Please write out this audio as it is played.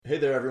Hey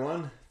there,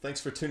 everyone.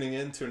 Thanks for tuning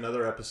in to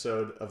another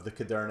episode of the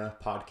Kuderna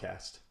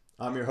podcast.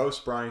 I'm your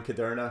host, Brian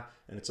Kuderna,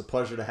 and it's a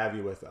pleasure to have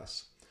you with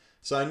us.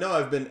 So I know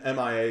I've been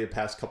MIA the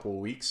past couple of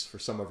weeks for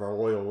some of our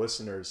loyal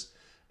listeners.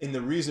 And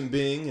the reason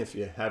being, if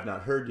you have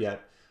not heard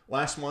yet,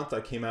 last month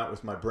I came out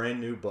with my brand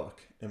new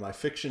book and my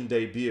fiction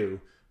debut,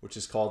 which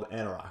is called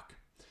Anorak.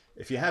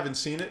 If you haven't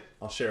seen it,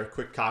 I'll share a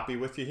quick copy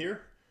with you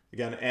here.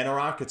 Again,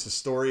 Anorak, it's a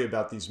story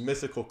about these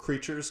mythical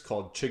creatures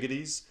called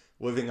chickadees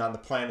living on the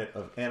planet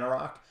of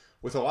Anorak,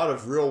 with a lot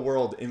of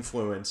real-world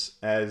influence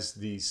as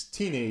these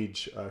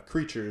teenage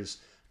creatures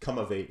come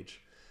of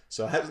age.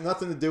 So it has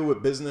nothing to do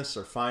with business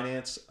or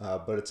finance,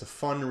 but it's a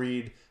fun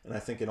read and I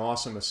think an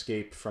awesome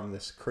escape from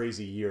this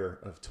crazy year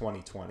of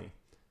 2020.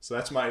 So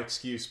that's my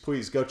excuse.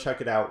 Please go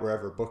check it out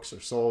wherever books are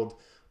sold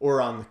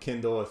or on the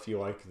Kindle if you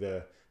like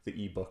the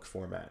ebook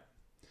format.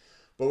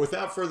 But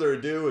without further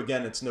ado,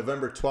 again, it's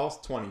November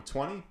 12th,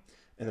 2020,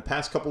 and the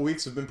past couple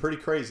weeks have been pretty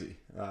crazy.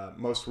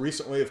 Most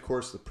recently, of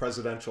course, the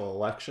presidential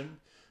election,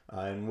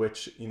 in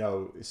which,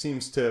 it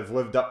seems to have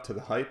lived up to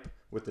the hype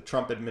with the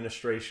Trump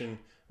administration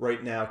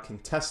right now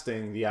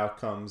contesting the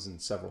outcomes in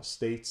several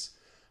states.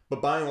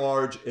 But by and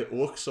large, it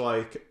looks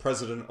like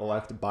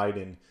President-elect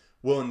Biden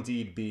will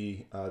indeed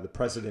be the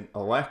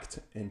president-elect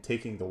and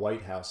taking the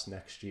White House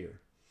next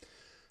year.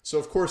 So,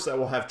 of course, that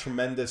will have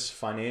tremendous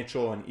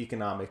financial and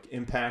economic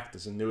impact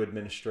as a new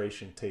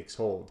administration takes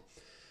hold.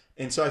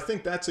 And so I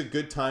think that's a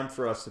good time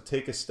for us to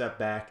take a step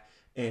back.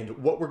 And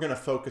what we're going to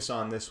focus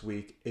on this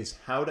week is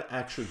how to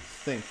actually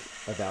think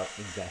about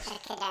investing.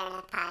 The Kuderna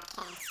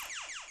Podcast.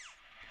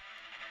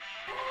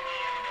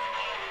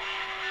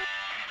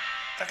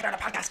 The Kuderna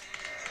Podcast.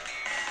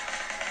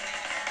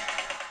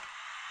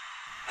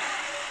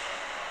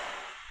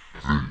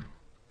 The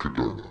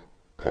Kuderna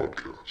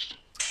Podcast.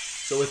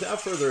 So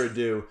without further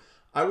ado,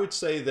 I would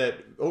say that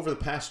over the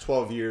past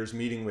 12 years,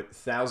 meeting with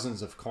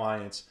thousands of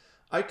clients,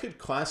 I could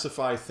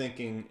classify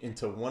thinking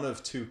into one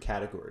of two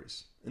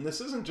categories. And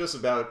this isn't just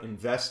about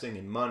investing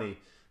in money.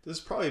 This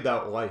is probably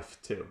about life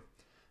too.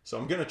 So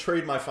I'm going to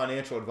trade my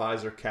financial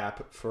advisor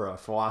cap for a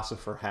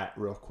philosopher hat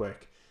real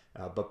quick,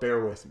 but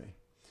bear with me.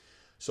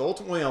 So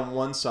ultimately on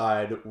one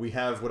side, we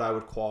have what I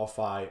would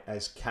qualify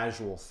as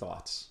casual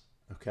thoughts.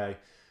 Okay,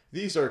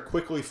 these are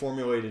quickly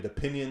formulated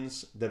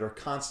opinions that are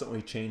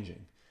constantly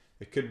changing.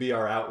 It could be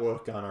our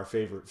outlook on our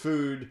favorite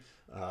food,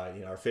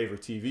 our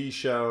favorite TV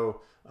show,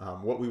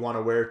 what we want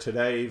to wear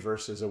today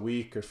versus a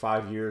week or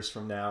 5 years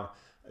from now.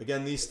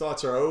 Again, these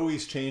thoughts are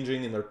always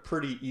changing and they're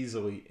pretty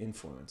easily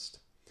influenced.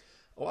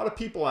 A lot of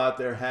people out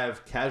there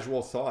have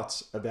casual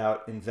thoughts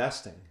about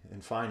investing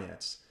and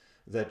finance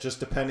that just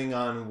depending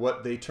on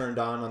what they turned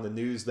on the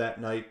news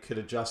that night could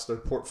adjust their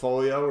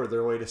portfolio or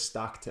their latest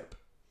stock tip.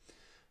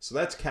 So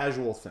that's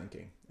casual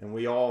thinking, and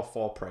we all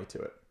fall prey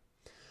to it.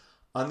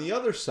 On the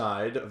other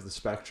side of the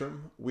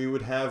spectrum, we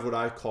would have what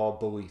I call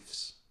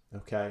beliefs,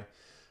 okay?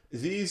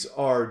 These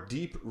are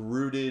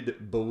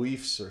deep-rooted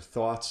beliefs or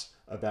thoughts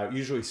about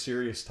usually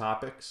serious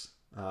topics.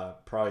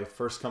 Probably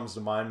first comes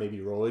to mind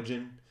maybe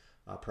religion,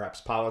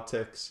 perhaps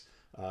politics,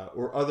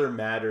 or other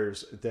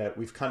matters that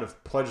we've kind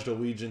of pledged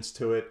allegiance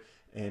to it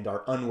and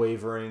are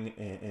unwavering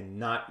and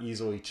not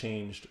easily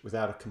changed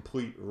without a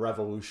complete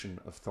revolution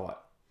of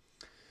thought.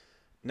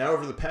 Now,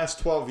 over the past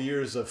 12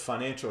 years of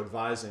financial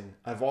advising,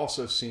 I've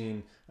also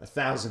seen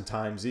 1,000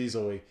 times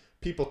easily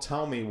people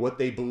tell me what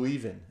they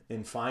believe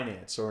in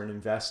finance or in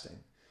investing,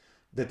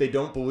 that they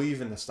don't believe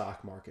in the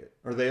stock market,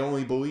 or they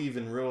only believe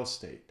in real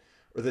estate,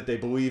 or that they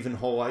believe in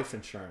whole life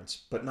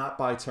insurance, but not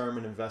buy term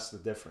and invest the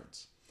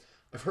difference.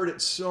 I've heard it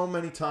so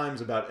many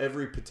times about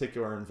every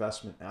particular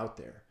investment out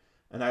there,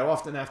 and I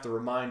often have to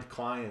remind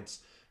clients,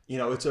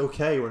 it's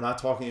okay. We're not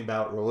talking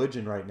about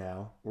religion right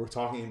now. We're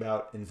talking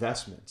about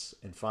investments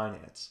and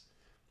finance.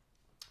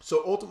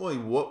 So ultimately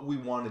what we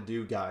want to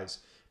do, guys,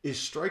 is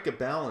strike a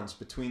balance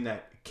between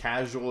that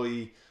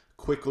casually,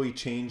 quickly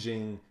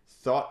changing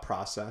thought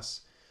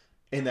process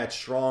and that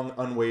strong,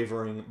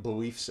 unwavering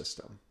belief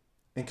system,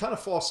 and kind of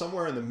fall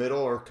somewhere in the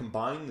middle or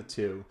combine the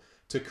two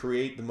to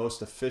create the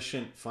most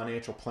efficient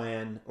financial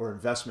plan or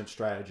investment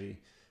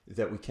strategy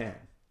that we can.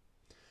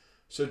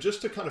 So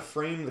just to kind of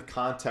frame the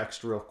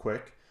context real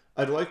quick,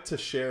 I'd like to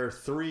share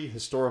 3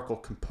 historical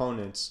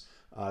components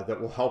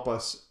that will help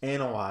us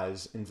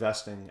analyze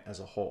investing as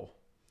a whole.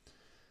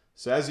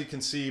 So as you can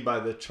see by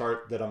the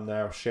chart that I'm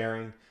now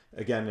sharing,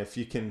 again, if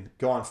you can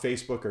go on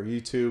Facebook or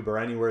YouTube or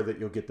anywhere that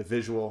you'll get the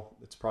visual,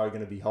 it's probably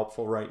going to be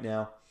helpful right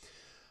now.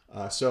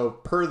 So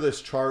per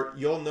this chart,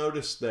 you'll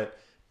notice that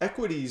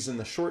equities in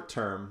the short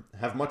term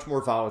have much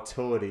more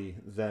volatility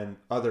than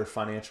other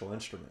financial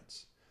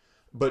instruments,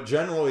 but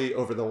generally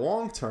over the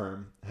long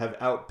term have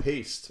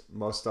outpaced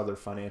most other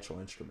financial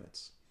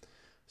instruments.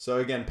 So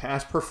again,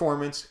 past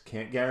performance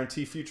can't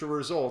guarantee future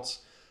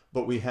results,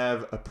 but we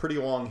have a pretty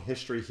long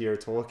history here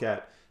to look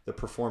at the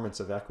performance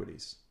of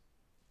equities.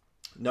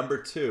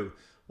 Number 2,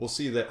 we'll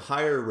see that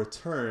higher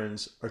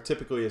returns are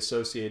typically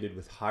associated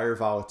with higher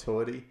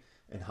volatility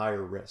and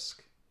higher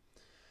risk.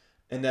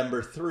 And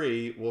number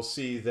 3, we'll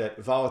see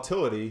that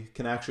volatility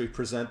can actually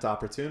present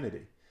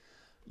opportunity.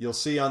 You'll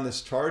see on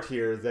this chart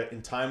here that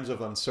in times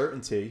of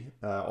uncertainty,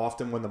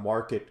 often when the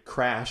market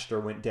crashed or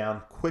went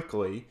down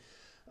quickly,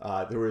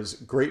 there was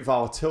great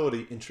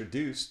volatility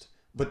introduced.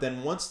 But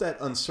then once that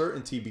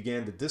uncertainty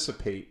began to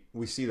dissipate,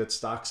 we see that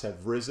stocks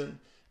have risen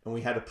and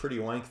we had a pretty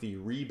lengthy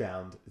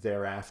rebound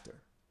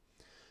thereafter.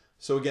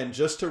 So again,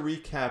 just to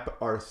recap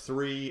our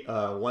three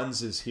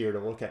lenses here to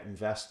look at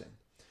investing.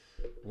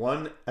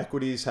 One,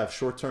 equities have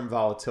short-term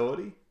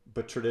volatility,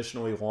 but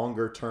traditionally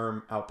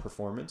longer-term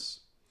outperformance.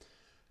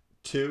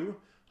 Two,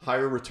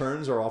 higher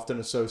returns are often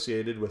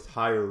associated with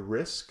higher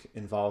risk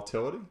and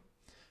volatility.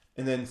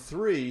 And then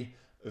three,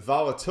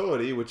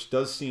 volatility, which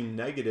does seem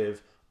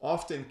negative,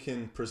 often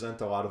can present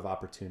a lot of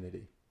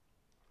opportunity.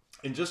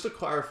 And just to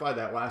clarify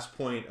that last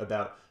point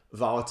about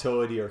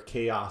volatility or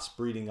chaos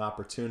breeding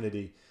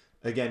opportunity,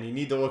 again, you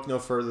need to look no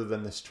further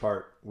than this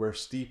chart, where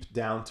steep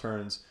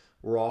downturns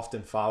were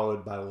often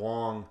followed by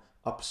long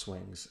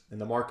upswings in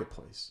the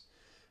marketplace.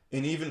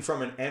 And even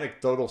from an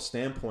anecdotal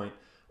standpoint,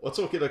 let's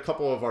look at a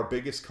couple of our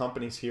biggest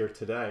companies here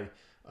today.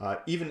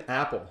 Even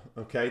Apple,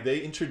 okay,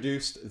 they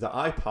introduced the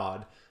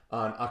iPod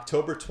on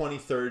October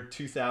 23rd,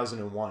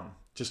 2001,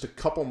 just a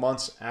couple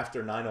months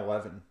after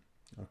 9/11,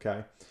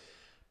 okay?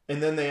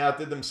 And then they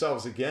outdid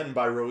themselves again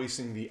by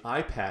releasing the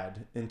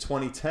iPad in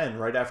 2010,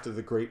 right after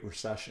the Great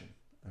Recession,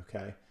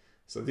 okay?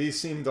 So these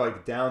seemed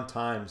like down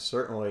times,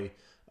 certainly,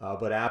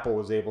 but Apple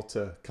was able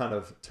to kind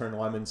of turn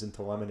lemons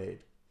into lemonade.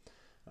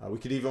 We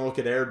could even look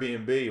at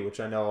Airbnb, which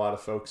I know a lot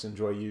of folks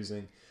enjoy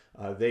using.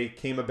 They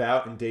came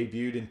about and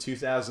debuted in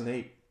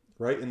 2008,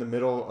 right in the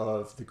middle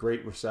of the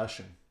Great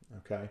Recession,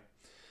 okay?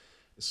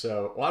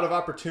 So a lot of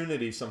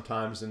opportunity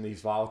sometimes in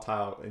these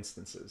volatile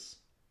instances.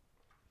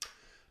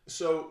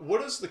 So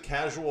what does the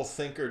casual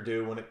thinker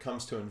do when it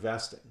comes to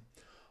investing?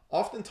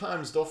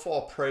 Oftentimes they'll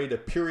fall prey to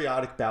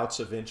periodic bouts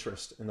of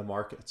interest in the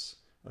markets.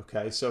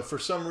 Okay, so for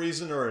some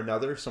reason or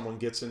another, someone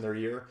gets in their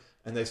ear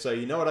and they say,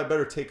 you know what, I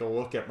better take a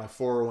look at my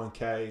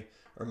 401k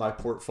or my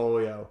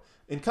portfolio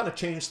and kind of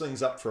change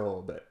things up for a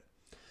little bit.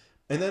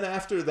 And then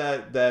after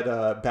that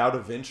bout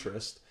of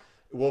interest,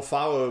 we'll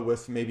follow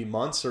with maybe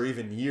months or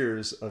even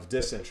years of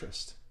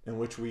disinterest, in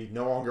which we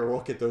no longer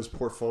look at those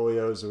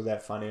portfolios or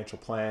that financial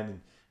plan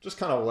and just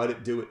kind of let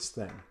it do its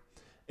thing.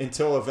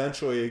 Until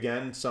eventually,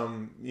 again,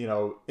 some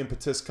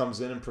impetus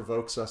comes in and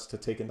provokes us to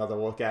take another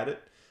look at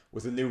it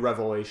with a new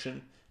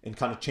revelation and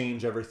kind of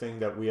change everything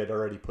that we had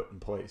already put in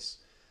place.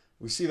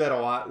 We see that a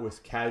lot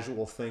with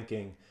casual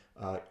thinking,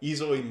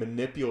 easily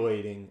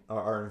manipulating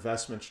our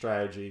investment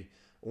strategy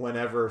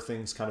whenever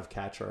things kind of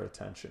catch our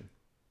attention.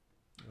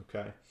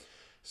 Okay,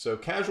 so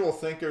casual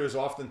thinkers,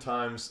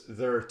 oftentimes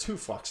they're too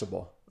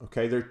flexible.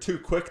 Okay, they're too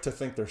quick to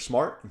think they're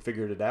smart and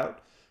figured it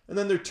out, and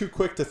then they're too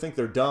quick to think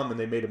they're dumb and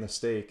they made a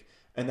mistake,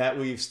 and that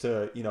leads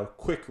to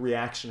quick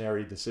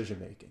reactionary decision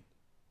making.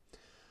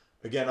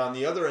 Again, on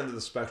the other end of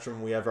the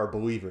spectrum, we have our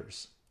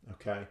believers.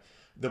 Okay,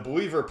 the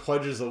believer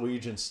pledges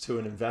allegiance to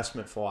an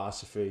investment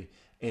philosophy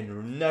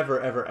and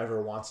never, ever,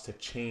 ever wants to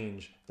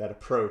change that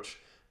approach,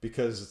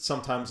 because it's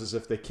sometimes as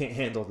if they can't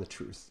handle the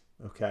truth.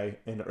 Okay,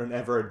 and or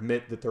never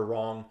admit that they're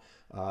wrong,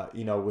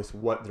 with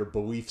what their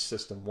belief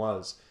system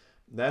was.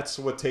 That's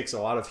what takes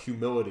a lot of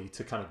humility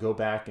to kind of go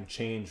back and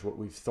change what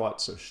we've thought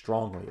so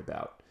strongly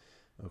about.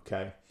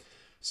 Okay,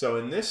 so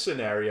in this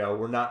scenario,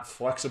 we're not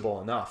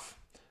flexible enough.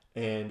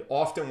 And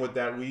often what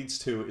that leads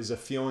to is a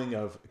feeling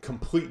of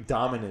complete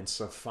dominance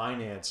of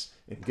finance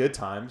in good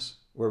times,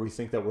 where we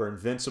think that we're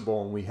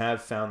invincible and we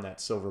have found that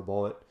silver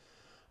bullet.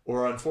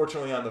 Or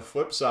unfortunately, on the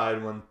flip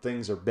side, when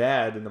things are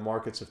bad and the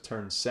markets have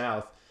turned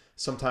south,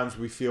 sometimes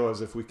we feel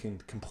as if we can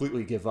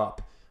completely give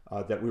up,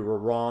 that we were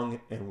wrong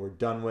and we're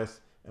done with,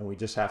 and we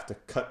just have to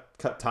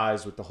cut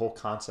ties with the whole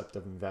concept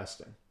of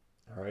investing.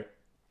 All right.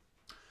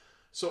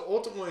 So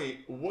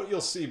ultimately, what you'll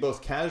see,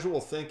 both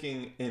casual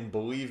thinking and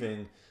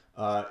believing,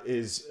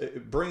 is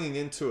bringing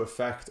into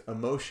effect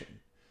emotion.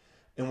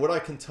 And what I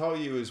can tell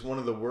you is one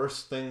of the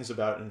worst things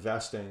about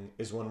investing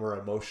is when we're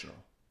emotional.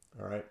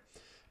 All right.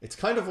 It's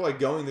kind of like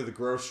going to the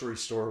grocery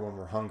store when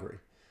we're hungry.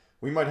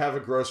 We might have a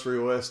grocery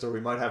list or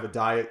we might have a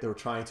diet that we're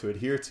trying to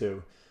adhere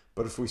to,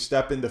 but if we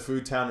step into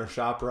Food Town or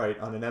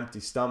ShopRite on an empty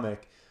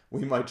stomach,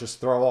 we might just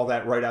throw all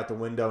that right out the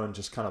window and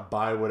just kind of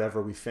buy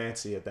whatever we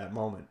fancy at that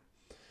moment.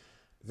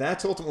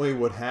 That's ultimately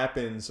what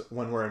happens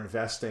when we're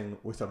investing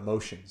with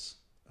emotions,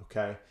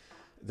 okay?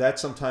 That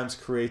sometimes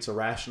creates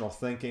irrational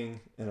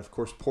thinking and, of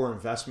course, poor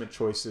investment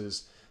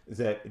choices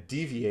that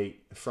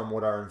deviate from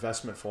what our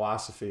investment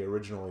philosophy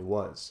originally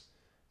was.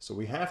 So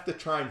we have to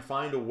try and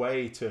find a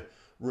way to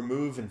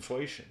remove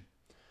inflation.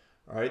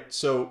 All right.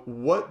 So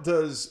what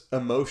does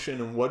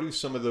emotion and what do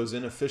some of those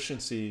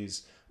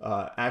inefficiencies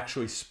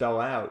actually spell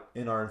out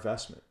in our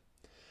investment?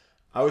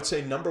 I would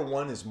say number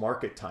one is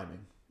market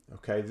timing.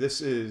 Okay.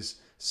 This is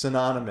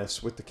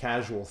synonymous with the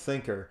casual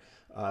thinker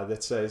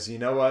that says, you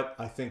know what,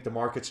 I think the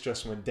markets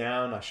just went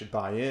down, I should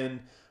buy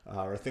in,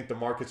 or I think the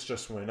markets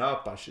just went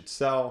up, I should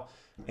sell.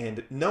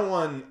 And no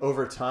one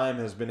over time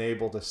has been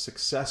able to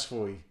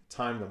successfully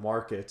time the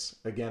markets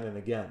again and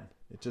again.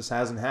 It just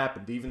hasn't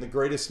happened, even the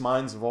greatest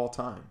minds of all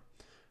time.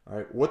 All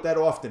right. What that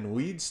often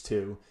leads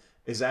to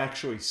is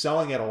actually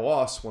selling at a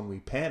loss when we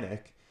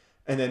panic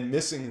and then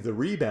missing the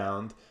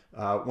rebound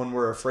when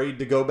we're afraid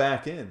to go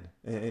back in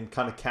and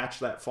kind of catch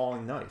that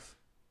falling knife.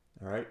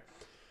 All right.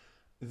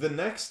 The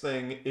next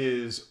thing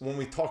is when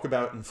we talk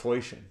about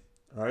inflation.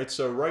 All right.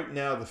 So right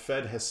now the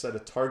Fed has set a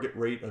target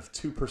rate of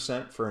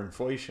 2% for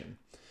inflation.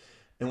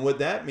 And what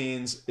that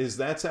means is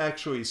that's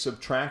actually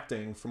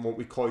subtracting from what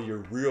we call your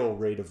real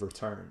rate of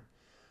return.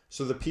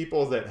 So the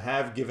people that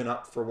have given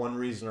up for one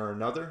reason or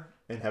another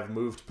and have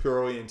moved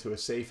purely into a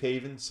safe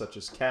haven, such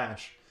as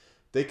cash,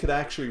 they could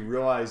actually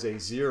realize a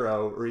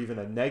zero or even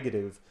a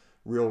negative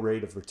real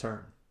rate of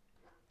return.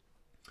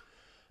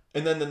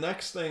 And then the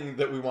next thing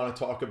that we want to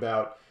talk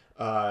about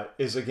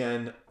is,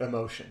 again,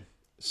 emotion.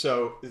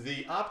 So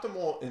the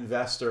optimal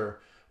investor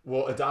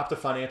will adopt a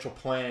financial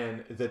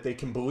plan that they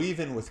can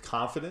believe in with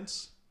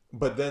confidence,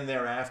 but then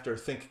thereafter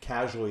think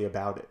casually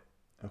about it.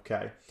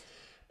 Okay.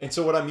 And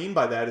so what I mean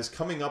by that is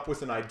coming up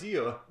with an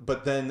idea,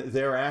 but then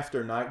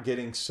thereafter not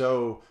getting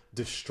so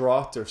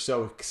distraught or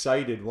so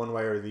excited one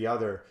way or the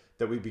other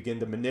that we begin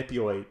to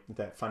manipulate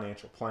that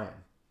financial plan.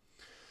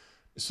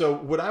 So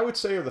what I would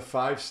say are the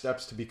 5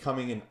 steps to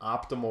becoming an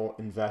optimal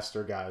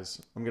investor, guys.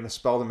 I'm going to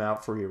spell them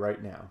out for you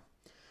right now.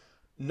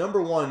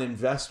 Number 1,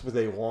 invest with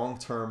a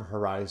long-term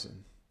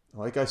horizon.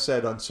 Like I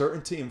said,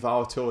 uncertainty and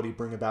volatility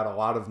bring about a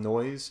lot of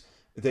noise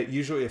that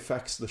usually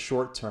affects the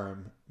short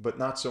term, but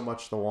not so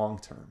much the long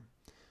term.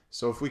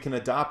 So if we can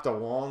adopt a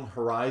long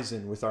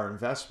horizon with our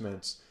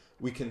investments,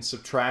 we can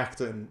subtract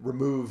and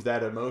remove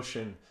that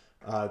emotion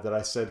that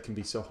I said can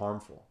be so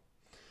harmful.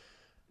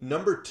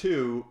 Number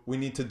 2, we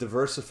need to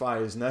diversify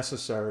as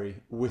necessary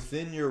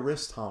within your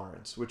risk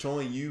tolerance, which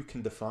only you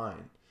can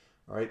define.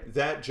 All right,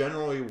 that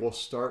generally will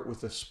start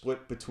with a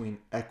split between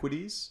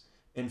equities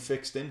and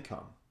fixed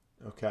income.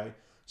 Okay,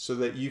 so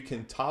that you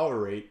can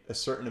tolerate a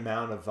certain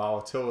amount of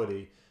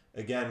volatility,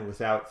 again,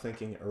 without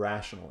thinking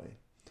irrationally.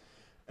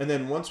 And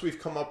then once we've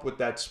come up with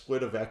that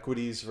split of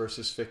equities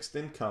versus fixed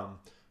income,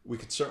 we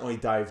could certainly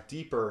dive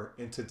deeper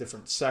into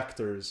different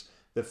sectors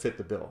that fit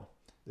the bill.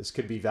 This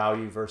could be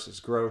value versus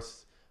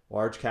growth,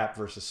 large cap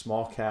versus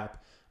small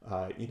cap,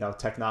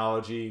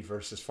 technology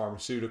versus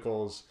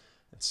pharmaceuticals,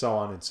 and so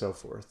on and so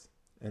forth.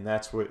 And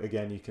that's what,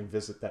 again, you can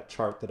visit that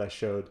chart that I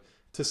showed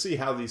to see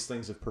how these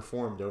things have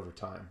performed over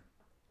time.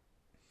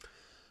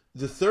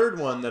 The third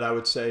one that I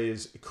would say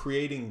is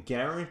creating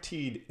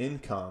guaranteed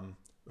income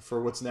for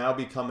what's now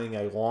becoming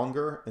a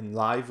longer and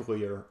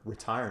livelier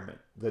retirement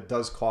that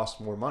does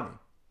cost more money.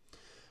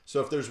 So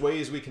if there's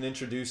ways we can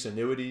introduce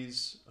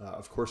annuities,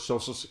 of course,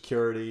 Social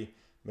Security,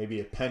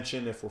 maybe a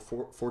pension if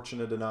we're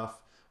fortunate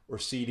enough, or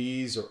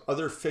CDs or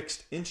other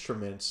fixed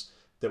instruments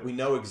that we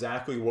know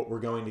exactly what we're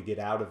going to get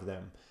out of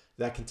them,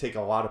 that can take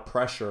a lot of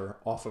pressure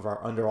off of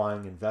our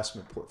underlying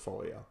investment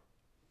portfolio.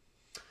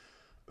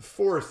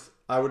 Fourth,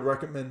 I would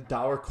recommend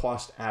dollar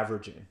cost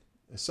averaging.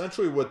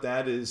 Essentially what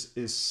that is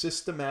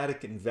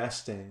systematic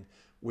investing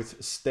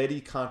with steady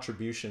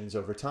contributions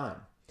over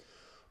time.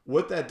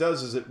 What that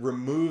does is it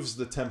removes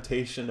the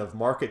temptation of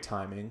market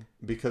timing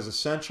because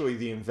essentially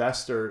the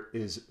investor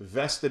is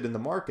vested in the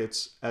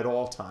markets at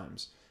all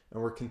times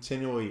and we're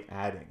continually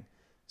adding.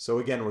 So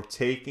again, we're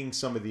taking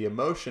some of the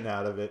emotion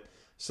out of it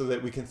so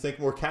that we can think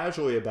more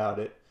casually about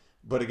it.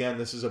 But again,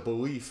 this is a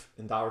belief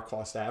in dollar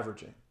cost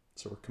averaging.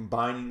 So we're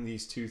combining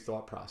these two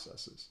thought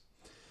processes.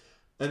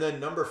 And then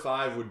number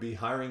 5 would be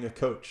hiring a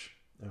coach,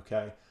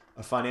 okay?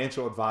 A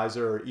financial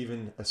advisor or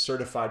even a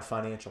certified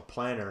financial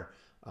planner,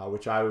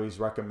 which I always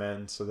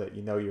recommend so that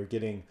you know you're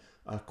getting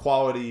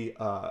quality,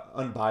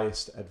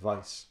 unbiased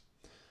advice.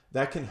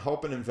 That can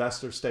help an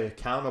investor stay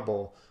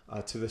accountable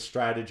to the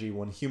strategy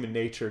when human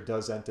nature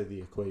does enter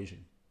the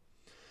equation.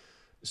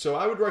 So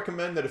I would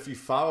recommend that if you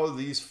follow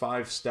these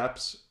 5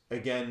 steps,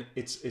 again,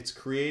 it's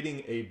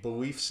creating a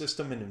belief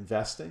system in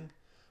investing,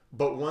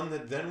 but one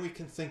that then we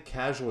can think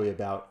casually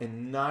about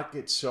and not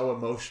get so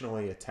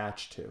emotionally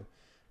attached to.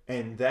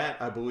 And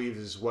that, I believe,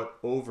 is what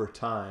over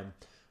time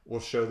will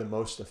show the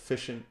most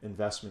efficient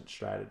investment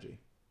strategy.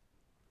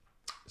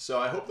 So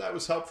I hope that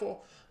was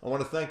helpful. I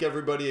want to thank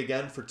everybody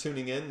again for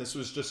tuning in. This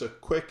was just a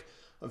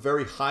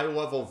very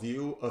high-level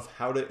view of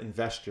how to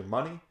invest your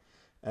money.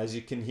 As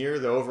you can hear,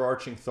 the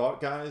overarching thought,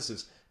 guys,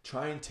 is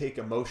try and take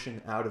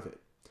emotion out of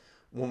it.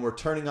 When we're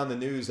turning on the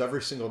news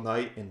every single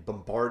night and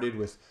bombarded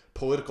with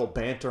political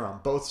banter on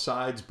both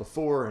sides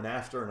before and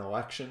after an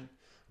election,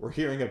 we're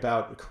hearing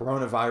about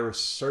coronavirus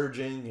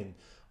surging and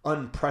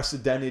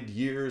unprecedented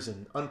years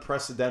and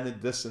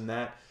unprecedented this and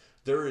that.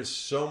 There is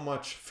so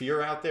much fear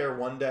out there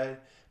one day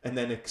and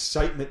then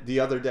excitement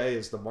the other day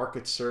as the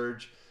markets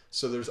surge.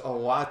 So there's a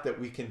lot that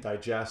we can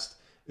digest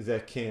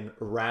that can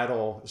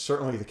rattle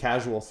certainly the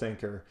casual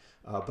thinker,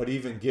 but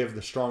even give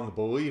the strong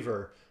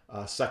believer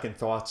second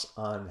thoughts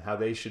on how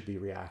they should be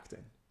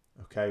reacting.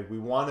 Okay, we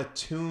want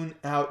to tune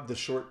out the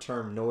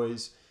short-term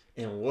noise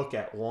and look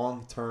at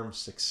long-term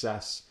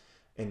success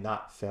and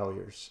not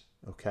failures.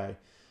 Okay,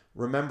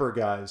 remember,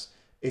 guys,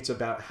 it's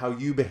about how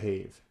you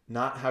behave,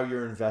 not how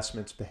your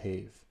investments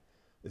behave.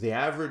 The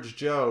average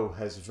Joe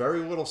has very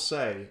little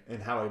say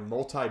in how a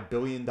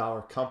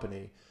multi-billion-dollar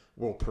company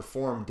will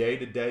perform day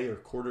to day or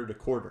quarter to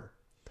quarter.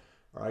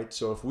 All right,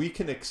 so if we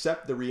can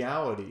accept the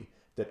reality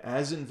that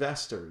as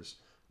investors,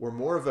 we're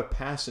more of a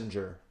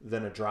passenger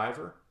than a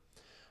driver,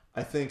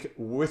 I think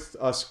with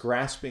us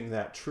grasping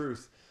that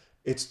truth,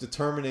 it's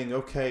determining,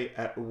 okay,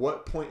 at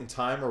what point in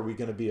time are we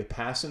going to be a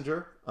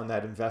passenger on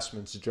that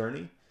investment's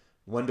journey?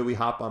 When do we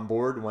hop on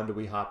board? When do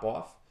we hop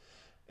off?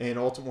 And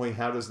ultimately,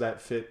 how does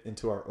that fit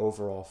into our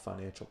overall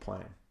financial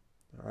plan?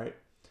 All right.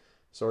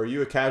 So are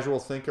you a casual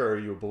thinker? Or are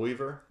you a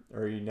believer?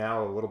 Or are you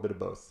now a little bit of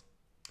both?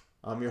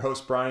 I'm your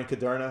host, Brian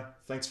Kuderna.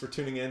 Thanks for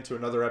tuning in to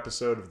another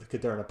episode of the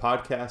Kuderna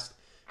Podcast.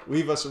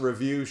 Leave us a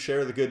review,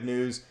 share the good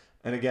news,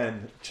 and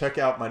again, check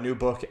out my new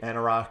book,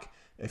 Anorak,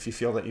 if you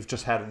feel that you've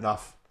just had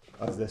enough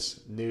of this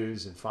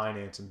news and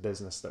finance and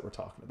business that we're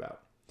talking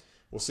about.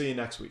 We'll see you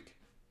next week.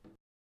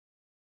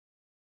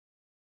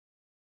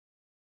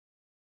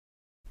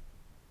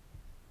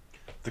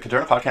 The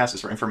Kuderna podcast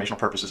is for informational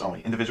purposes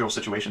only. Individual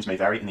situations may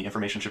vary, and the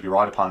information should be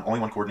relied upon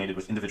only when coordinated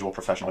with individual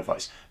professional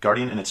advice.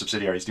 Guardian and its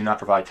subsidiaries do not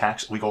provide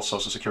tax, legal,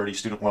 social security,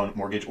 student loan,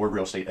 mortgage, or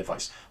real estate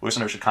advice.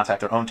 Listeners should contact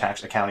their own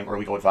tax, accounting, or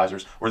legal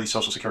advisors or the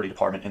Social Security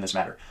Department in this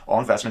matter. All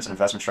investments and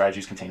investment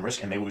strategies contain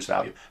risk and may lose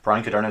value.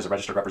 Brian Kuderna is a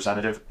registered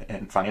representative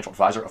and financial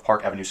advisor of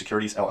Park Avenue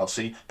Securities,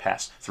 LLC,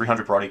 PASS,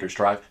 300 Broadacres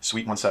Drive,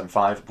 Suite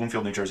 175,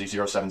 Bloomfield, New Jersey,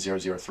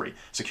 07003.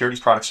 Securities,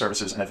 product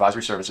services, and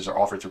advisory services are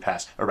offered through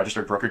PASS, a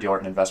registered broker-dealer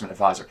and investment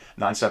advisor.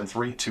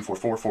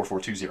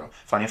 973-244-4420.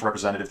 Financial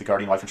representative, the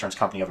Guardian Life Insurance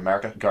Company of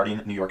America,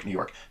 Guardian, New York, New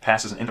York.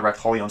 PASS is an indirect,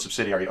 wholly owned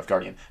subsidiary of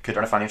Guardian.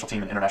 Kuderna Financial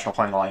Team and International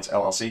Planning Alliance,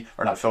 LLC,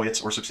 are not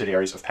affiliates or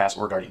subsidiaries of PASS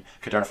or Guardian.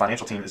 Kuderna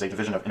Financial Team is a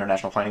division of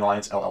International Planning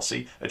Alliance,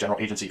 LLC, a general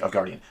agency of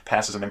Guardian.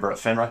 PASS is a member of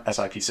FINRA,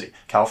 SIPC.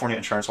 California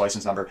Insurance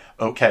License Number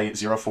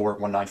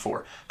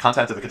OK04194.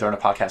 Content of the Kuderna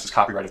podcast is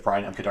copyright of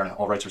Brian M. Kuderna,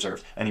 all rights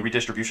reserved. Any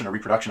redistribution or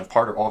reproduction of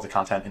part or all of the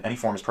content in any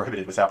form is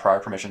prohibited without prior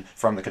permission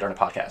from the Kuderna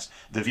podcast.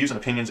 The views and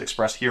opinions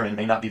expressed herein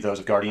may not be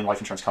those of Guardian Life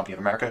Insurance Company of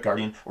America,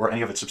 Guardian, or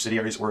any of its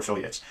subsidiaries or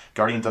affiliates.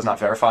 Guardian does not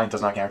verify and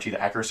does not guarantee the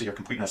accuracy or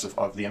completeness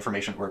of the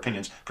information or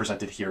opinions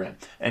presented herein.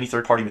 Any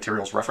third-party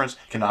materials referenced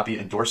cannot be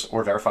endorsed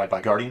or verified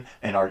by Guardian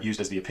and are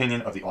used as the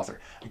opinion of the author.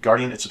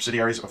 Guardian, its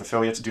subsidiaries, or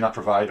affiliates do not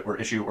provide or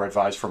issue or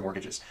advise for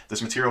mortgages.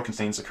 This material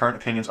contains the current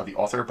opinions of the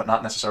author, but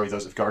not necessarily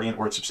those of Guardian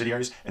or its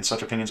subsidiaries, and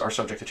such opinions are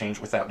subject to change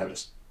without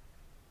notice.